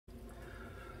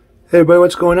Hey everybody,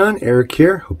 what's going on? Eric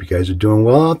here. Hope you guys are doing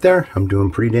well out there. I'm doing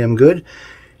pretty damn good.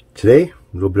 Today,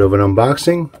 a little bit of an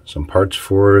unboxing. Some parts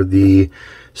for the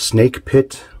Snake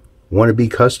Pit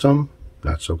Wannabe Custom,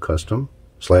 not so custom,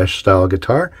 slash style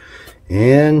guitar.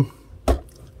 And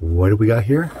what do we got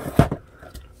here?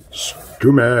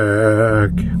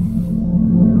 StewMac.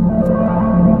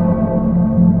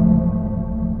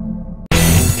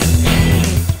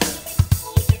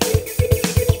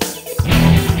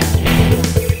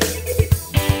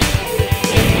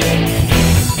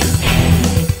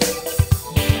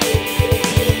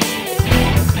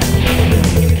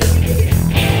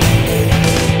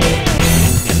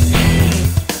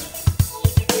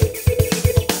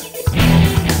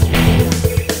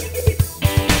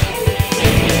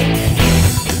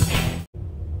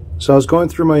 So I was going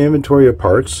through my inventory of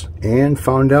parts and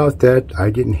found out that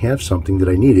I didn't have something that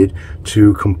I needed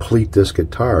to complete this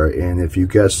guitar. And if you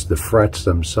guessed the frets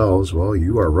themselves, well,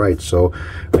 you are right. So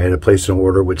I had to place an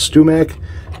order with StewMac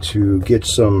to get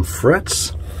some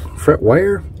frets, fret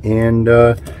wire. And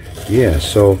yeah,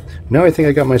 so now I think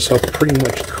I got myself pretty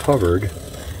much covered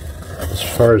as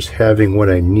far as having what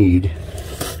I need,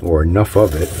 or enough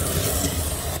of it.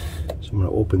 So I'm going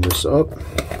to open this up.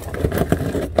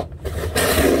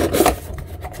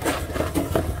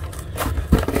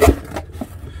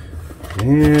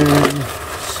 And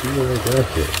see what I got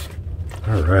here.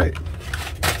 Alright.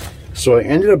 So I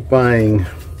ended up buying,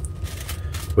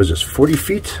 was this 40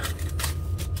 feet?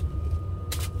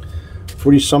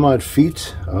 40 some odd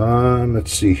feet.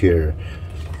 Let's see here.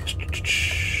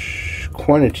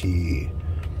 Quantity.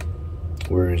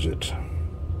 Where is it?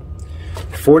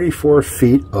 44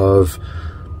 feet of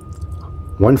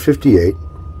 158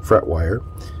 fret wire.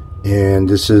 And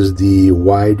this is the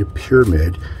wide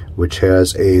pyramid, which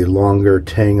has a longer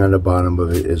tang on the bottom of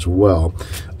it as well,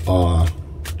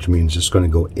 which means it's going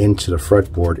to go into the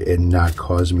fretboard and not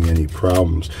cause me any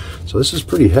problems. So this is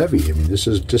pretty heavy. I mean, this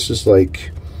is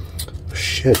like,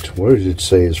 shit, what did it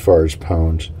say as far as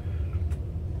pounds?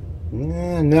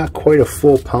 Not quite a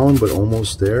full pound, but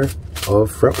almost there,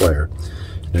 of fret wire.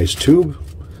 Nice tube.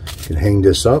 You can hang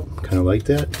this up, kind of like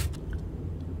that.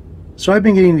 So I've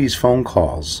been getting these phone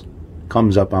calls.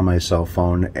 Comes up on my cell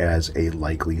phone as a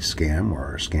likely scam,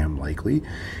 or scam likely,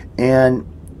 and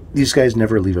these guys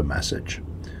never leave a message.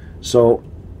 So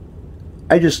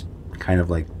I just kind of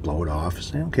like blow it off,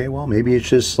 say, okay, well, maybe it's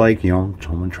just like, you know,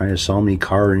 someone trying to sell me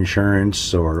car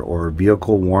insurance or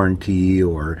vehicle warranty,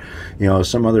 or, you know,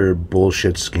 some other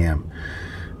bullshit scam.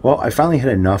 Well, I finally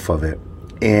had enough of it,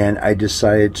 and I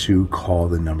decided to call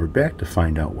the number back to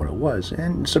find out what it was.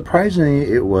 And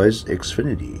surprisingly, it was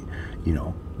Xfinity, you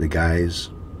know, the guys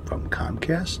from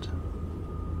Comcast.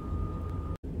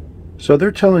 So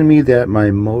they're telling me that my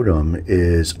modem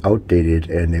is outdated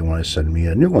and they want to send me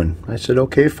a new one. I said,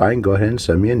 okay, fine, go ahead and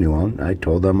send me a new one. I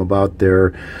told them about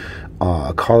their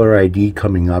caller ID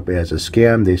coming up as a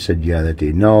scam. They said, yeah, that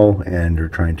they know, and they're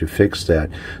trying to fix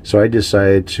that. So I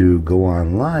decided to go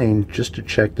online just to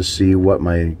check to see what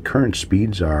my current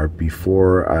speeds are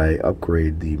before I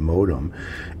upgrade the modem.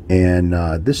 And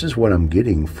this is what I'm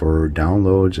getting for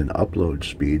downloads and upload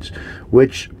speeds,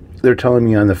 which they're telling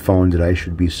me on the phone that I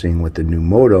should be seeing with the new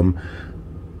modem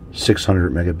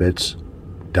 600 megabits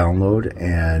download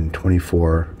and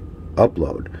 24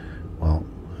 upload. Well,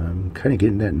 I'm kind of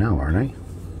getting that now, aren't I?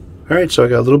 Alright, so I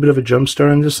got a little bit of a jump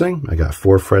start on this thing. I got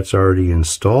 4 frets already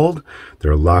installed.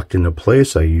 They're locked into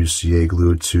place. I use CA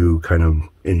glue to kind of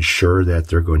ensure that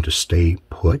they're going to stay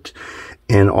put.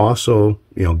 And also,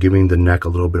 you know, giving the neck a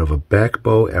little bit of a back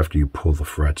bow after you pull the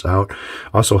frets out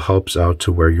also helps out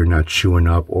to where you're not chewing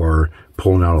up or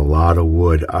pulling out a lot of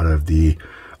wood out of the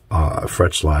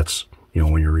fret slots, you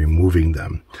know, when you're removing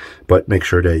them. But make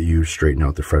sure that you straighten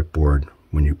out the fretboard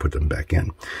when you put them back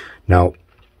in. Now,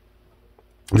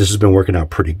 this has been working out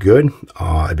pretty good.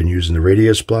 I've been using the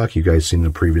radius block. You guys seen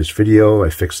the previous video. I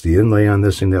fixed the inlay on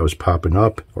this thing that was popping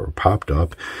up, or popped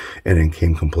up, and then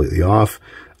came completely off.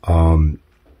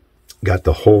 Got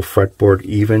the whole fretboard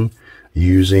even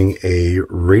using a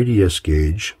radius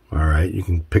gauge. All right, you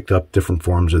can pick up different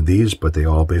forms of these, but they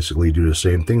all basically do the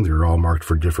same thing. They're all marked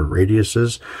for different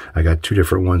radiuses. I got 2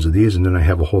 different ones of these, and then I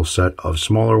have a whole set of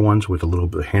smaller ones with a little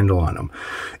bit of handle on them.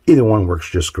 Either one works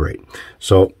just great.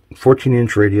 So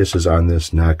 14-inch radius is on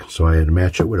this neck, so I had to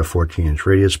match it with a 14-inch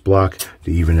radius block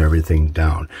to even everything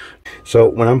down. So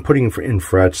when I'm putting in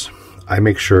frets, I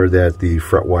make sure that the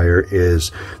fret wire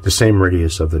is the same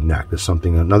radius of the neck. That's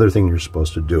another thing you're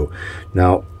supposed to do.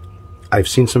 Now, I've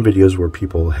seen some videos where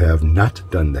people have not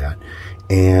done that,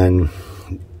 and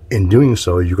in doing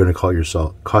so, you're going to cause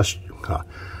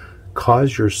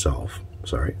yourself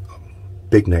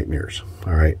big nightmares.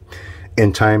 All right.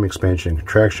 In time, expansion and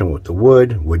contraction with the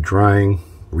wood drying,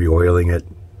 re-oiling it,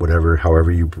 whatever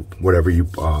you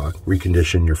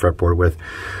recondition your fretboard with,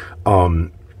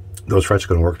 those frets are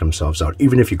going to work themselves out,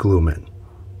 even if you glue them in.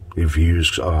 If you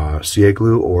use CA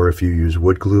glue, or if you use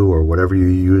wood glue, or whatever you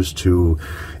use to,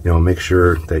 make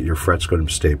sure that your fret's going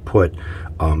to stay put.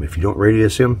 If you don't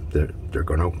radius them, they're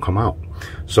going to come out.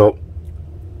 So,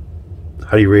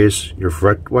 how do you radius your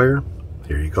fret wire?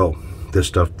 Here you go. This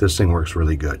thing works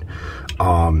really good.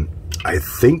 I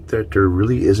think that there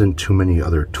really isn't too many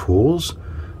other tools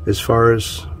as far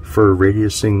as for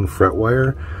radiusing fret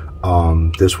wire.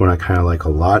 This one I kind of like a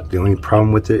lot. The only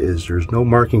problem with it is there's no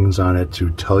markings on it to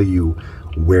tell you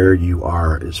where you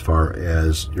are as far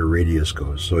as your radius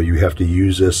goes. So you have to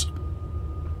use this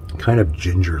kind of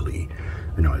gingerly.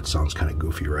 I know it sounds kind of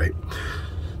goofy, right?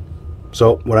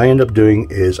 So what I end up doing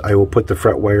is I will put the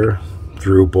fret wire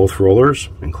through both rollers,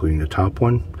 including the top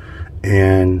one,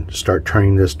 and start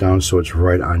turning this down so it's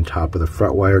right on top of the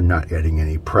fret wire, not adding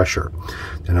any pressure.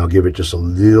 Then I'll give it just a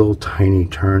little tiny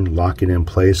turn, lock it in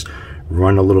place,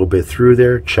 run a little bit through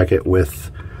there, check it with,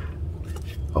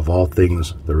 of all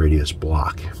things, the radius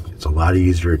block. It's a lot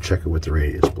easier to check it with the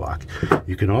radius block.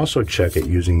 You can also check it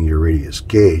using your radius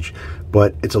gauge,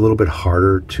 but it's a little bit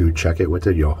harder to check it with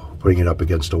it. Putting it up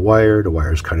against a wire, the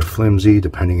wire is kind of flimsy,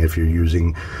 depending if you're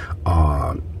using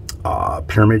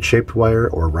pyramid-shaped wire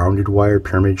or rounded wire.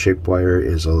 Pyramid-shaped wire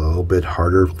is a little bit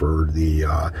harder for the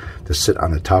to sit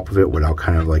on the top of it without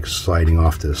kind of like sliding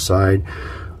off to the side.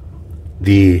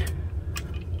 The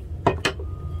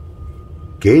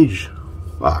gauge,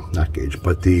 not gauge,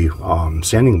 but the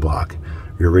sanding block,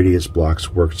 your radius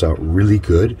blocks, works out really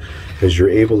good because you're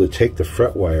able to take the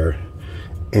fret wire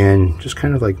and just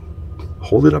kind of like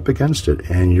hold it up against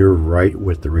it, and you're right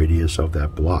with the radius of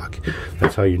that block.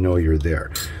 That's how you know you're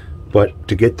there. But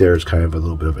to get there is kind of a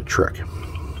little bit of a trick.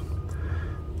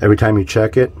 Every time you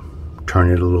check it,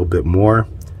 turn it a little bit more,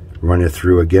 run it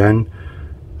through again,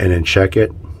 and then check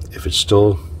it. If it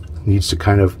still needs to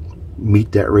kind of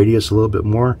meet that radius a little bit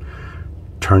more,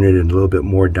 turn it a little bit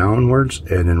more downwards,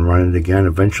 and then run it again.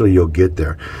 Eventually you'll get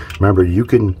there. Remember, you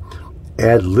can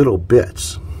add little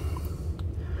bits.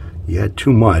 You had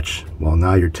too much, well,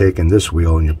 now you're taking this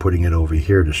wheel and you're putting it over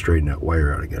here to straighten that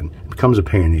wire out again. It becomes a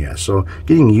pain in the ass. So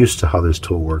getting used to how this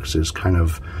tool works is kind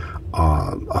of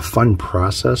a fun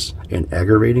process and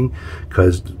aggravating,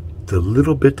 because the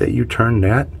little bit that you turn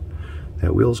that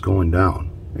wheel's going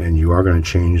down, and you are going to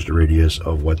change the radius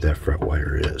of what that fret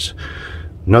wire is.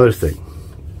 Another thing,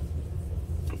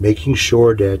 making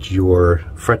sure that your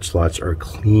fret slots are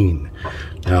clean.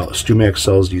 Now, StewMac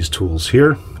sells these tools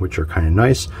here, which are kind of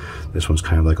nice. This one's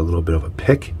kind of like a little bit of a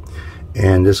pick,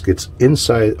 and this gets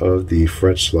inside of the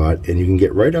fret slot, and you can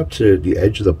get right up to the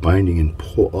edge of the binding and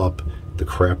pull up the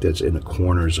crap that's in the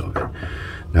corners of it.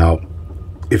 Now,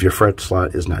 if your fret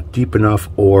slot is not deep enough,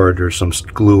 or there's some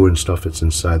glue and stuff that's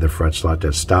inside the fret slot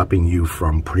that's stopping you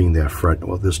from putting that fret,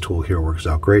 well, this tool here works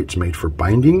out great. It's made for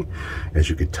binding, as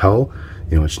you could tell.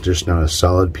 It's just not a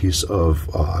solid piece of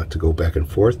to go back and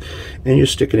forth. And you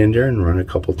stick it in there and run it a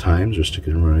couple times, or stick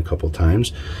it and run it a couple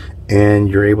times, and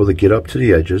you're able to get up to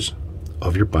the edges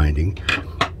of your binding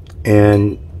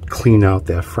and clean out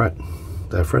that fret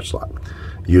slot.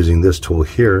 Using this tool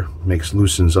here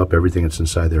loosens up everything that's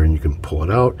inside there, and you can pull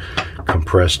it out.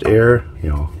 Compressed air,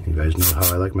 you guys know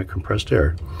how I like my compressed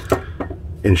air,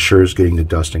 ensures getting the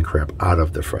dust and crap out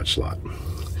of the fret slot.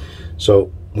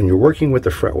 So when you're working with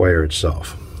the fret wire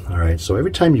itself, all right, so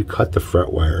every time you cut the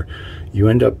fret wire, you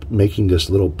end up making this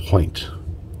little point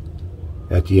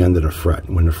at the end of the fret.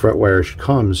 When the fret wire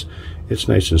comes, it's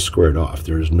nice and squared off.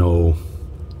 There's no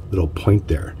little point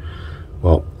there.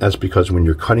 Well, that's because when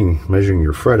you're measuring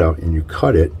your fret out and you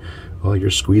cut it, well, you're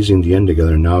squeezing the end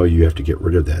together. Now you have to get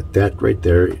rid of that. That right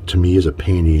there, to me, is a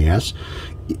pain in the ass,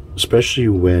 especially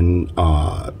when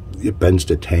it bends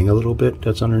the tang a little bit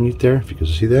that's underneath there, if you can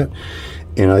see that.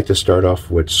 And I like to start off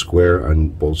with square on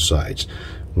both sides.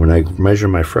 When I measure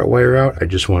my fret wire out, I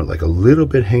just want like a little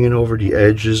bit hanging over the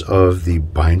edges of the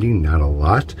binding, not a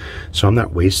lot, so I'm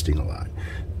not wasting a lot.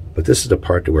 But this is the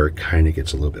part where it kind of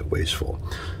gets a little bit wasteful.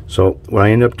 So what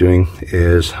I end up doing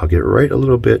is I'll get right a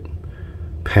little bit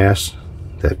past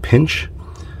that pinch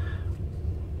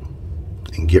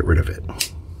and get rid of it.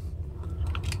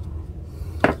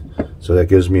 So that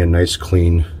gives me a nice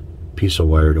clean piece of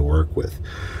wire to work with.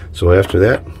 So after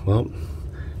that, well,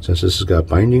 since this has got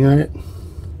binding on it,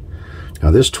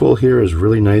 now this tool here is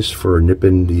really nice for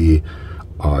nipping the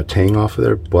tang off of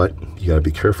there, but you got to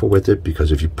be careful with it,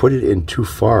 because if you put it in too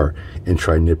far and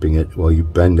try nipping it, well, you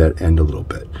bend that end a little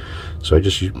bit. So I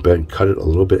just cut it a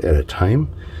little bit at a time,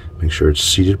 Make sure it's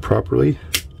seated properly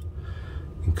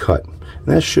and cut. And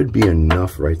that should be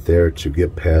enough right there to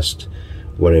get past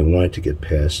what I want it to get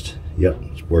past. Yep,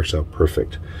 it works out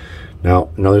perfect. Now,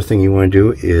 another thing you want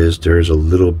to do is there's a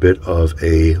little bit of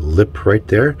a lip right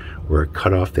there where it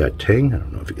cut off that tang. I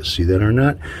don't know if you can see that or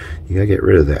not. You gotta get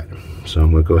rid of that. So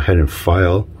I'm gonna go ahead and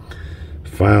file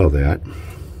that.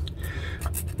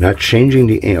 Not changing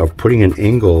the or putting an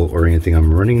angle or anything.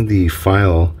 I'm running the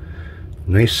file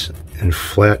nice and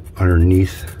flat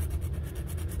underneath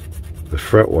the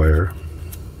fret wire.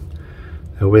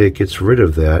 That way it gets rid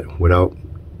of that without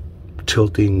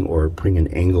tilting or putting an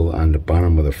angle on the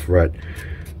bottom of the fret.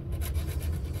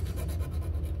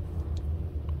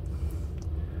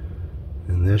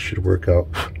 And that should work out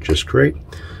just great.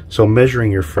 So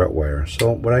measuring your fret wire.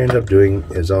 So what I end up doing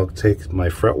is I'll take my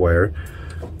fret wire,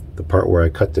 the part where I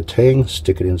cut the tang,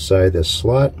 stick it inside this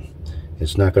slot.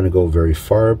 It's not going to go very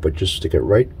far, but just stick it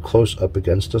right close up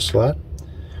against the slot.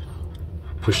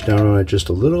 Push down on it just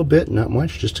a little bit, not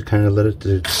much, just to kind of let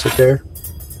it sit there,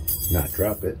 not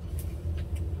drop it.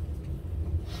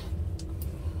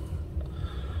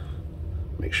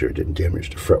 Make sure it didn't damage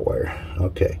the fret wire.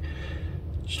 Okay,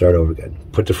 start over again.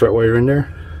 Put the fret wire in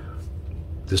there.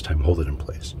 This time hold it in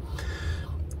place.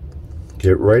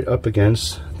 Get right up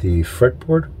against the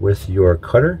fretboard with your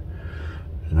cutter,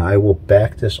 and I will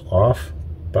back this off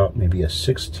about maybe a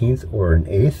 1/16 or an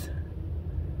 1/8,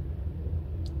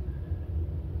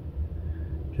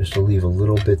 just to leave a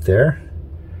little bit there.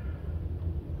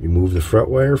 Remove the fret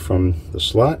wire from the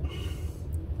slot.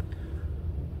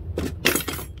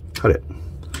 Cut it.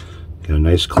 Get a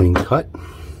nice clean cut.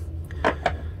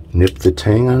 Nip the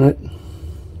tang on it.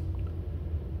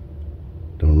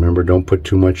 Remember, don't put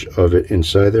too much of it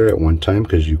inside there at one time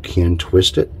because you can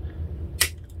twist it.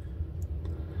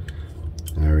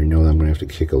 I already know that I'm going to have to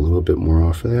kick a little bit more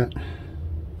off of that.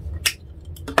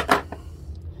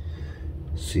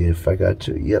 See if I got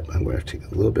to. Yep, I'm going to have to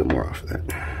take a little bit more off of that.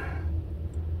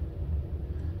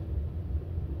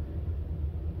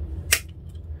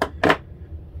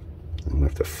 I'm going to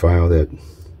have to file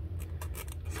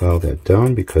that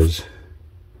down because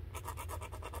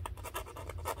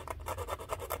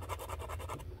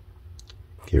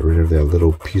get rid of that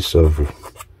little piece of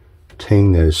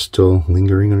tang that is still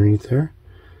lingering underneath there.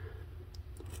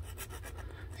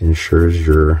 Ensures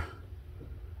your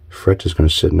fret is going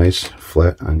to sit nice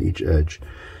flat on each edge.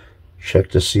 Check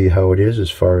to see how it is as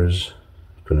far as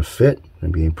going to fit.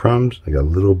 Going to be any problems. I got a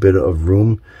little bit of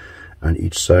room on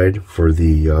each side for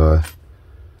the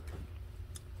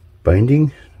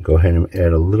binding. Go ahead and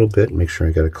add a little bit. Make sure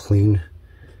I got a clean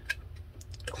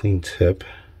tip.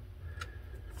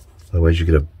 Otherwise you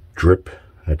get a drip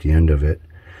at the end of it.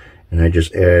 And I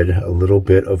just add a little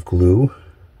bit of glue.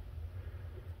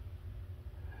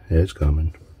 It's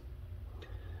coming.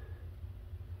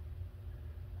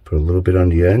 Put a little bit on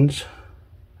the ends.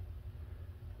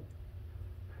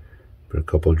 Put a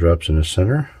couple drops in the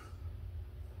center.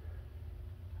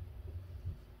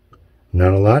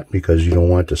 Not a lot because you don't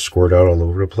want it to squirt out all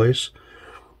over the place.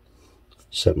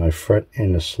 Set my fret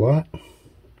in the slot.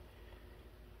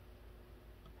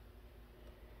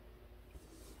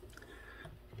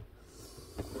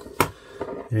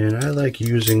 And I like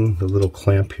using the little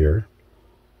clamp here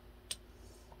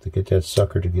to get that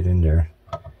sucker to get in there.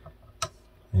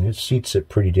 And it seats it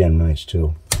pretty damn nice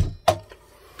too.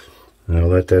 And I'll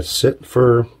let that sit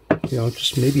for,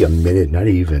 just maybe a minute, not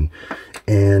even.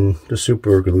 And the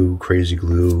super glue, crazy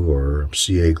glue, or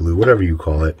CA glue, whatever you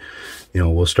call it,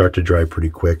 will start to dry pretty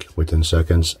quick within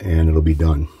seconds and it'll be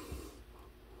done.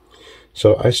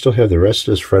 So I still have the rest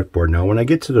of this fretboard. Now when I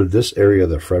get to this area of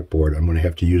the fretboard, I'm going to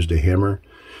have to use the hammer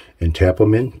and tap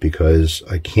them in because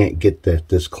I can't get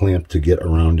this clamp to get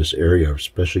around this area,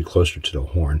 especially closer to the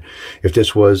horn. If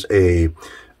this was a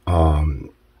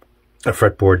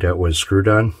fretboard that was screwed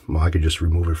on, well, I could just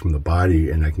remove it from the body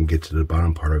and I can get to the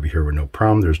bottom part over here with no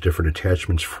problem. There's different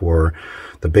attachments for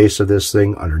the base of this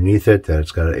thing underneath it, that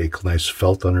it's got a nice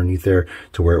felt underneath there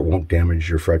to where it won't damage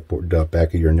your fretboard, the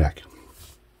back of your neck.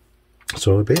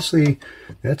 So basically,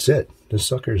 that's it. This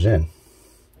sucker's in.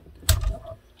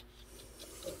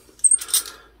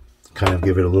 Kind of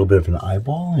give it a little bit of an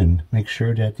eyeball and make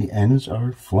sure that the ends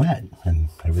are flat and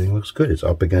everything looks good. It's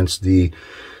up against the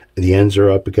ends are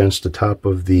up against the top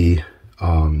of the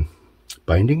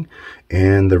binding,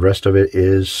 and the rest of it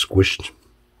is squished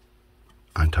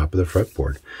on top of the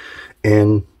fretboard.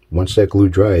 And once that glue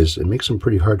dries, it makes them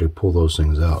pretty hard to pull those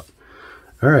things out.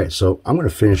 All right, so I'm going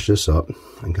to finish this up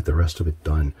and get the rest of it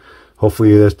done.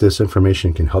 Hopefully this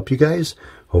information can help you guys.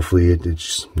 Hopefully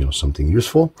it's something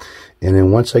useful. And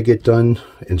then once I get done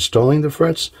installing the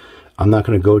frets, I'm not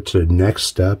going to go to the next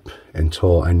step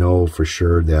until I know for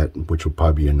sure that, which will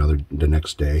probably be the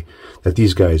next day, that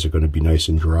these guys are going to be nice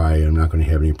and dry. I'm not going to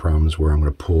have any problems where I'm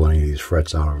going to pull any of these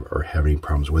frets out or have any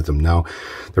problems with them. Now,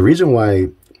 the reason why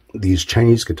these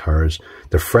Chinese guitars,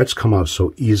 the frets come out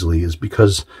so easily is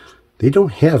because they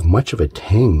don't have much of a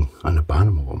tang on the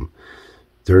bottom of them.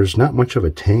 There's not much of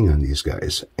a tang on these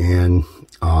guys, and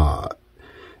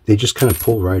they just kind of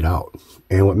pull right out.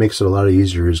 And what makes it a lot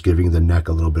easier is giving the neck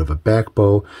a little bit of a back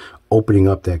bow, opening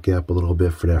up that gap a little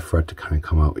bit for that fret to kind of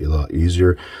come out a lot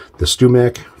easier. The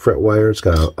StewMac fret wire, it's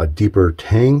got a deeper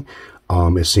tang.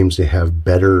 It seems to have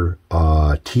better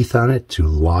teeth on it to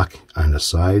lock on the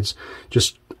sides.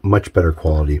 Just much better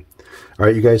quality. All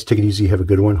right, you guys, take it easy. Have a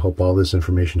good one. Hope all this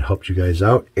information helped you guys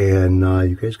out, and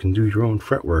you guys can do your own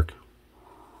fret work.